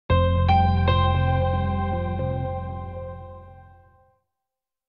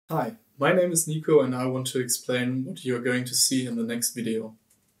Hi, my name is Nico and I want to explain what you are going to see in the next video.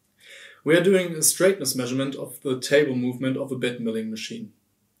 We are doing a straightness measurement of the table movement of a bit milling machine.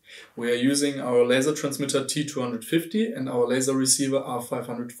 We are using our laser transmitter T250 and our laser receiver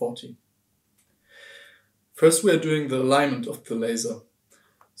R540. First we are doing the alignment of the laser.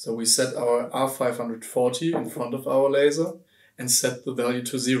 So we set our R540 in front of our laser and set the value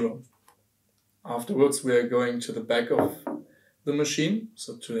to 0. Afterwards we are going to the back of the machine,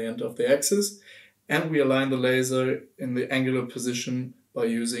 so to the end of the axis, and we align the laser in the angular position by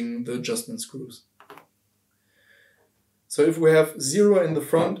using the adjustment screws. So if we have 0 in the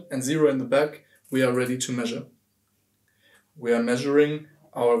front and 0 in the back, we are ready to measure. We are measuring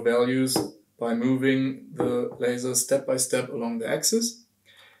our values by moving the laser step by step along the axis,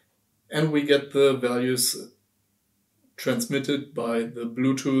 and we get the values transmitted by the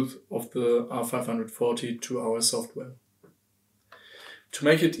Bluetooth of the R540 to our software. To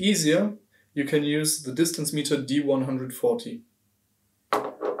make it easier, you can use the distance meter D140.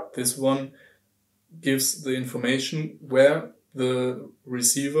 This one gives the information where the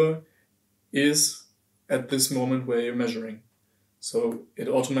receiver is at this moment where you're measuring. So it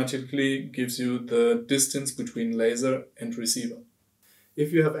automatically gives you the distance between laser and receiver.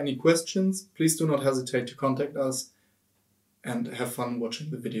 If you have any questions, please do not hesitate to contact us and have fun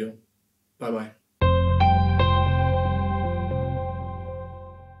watching the video. Bye bye.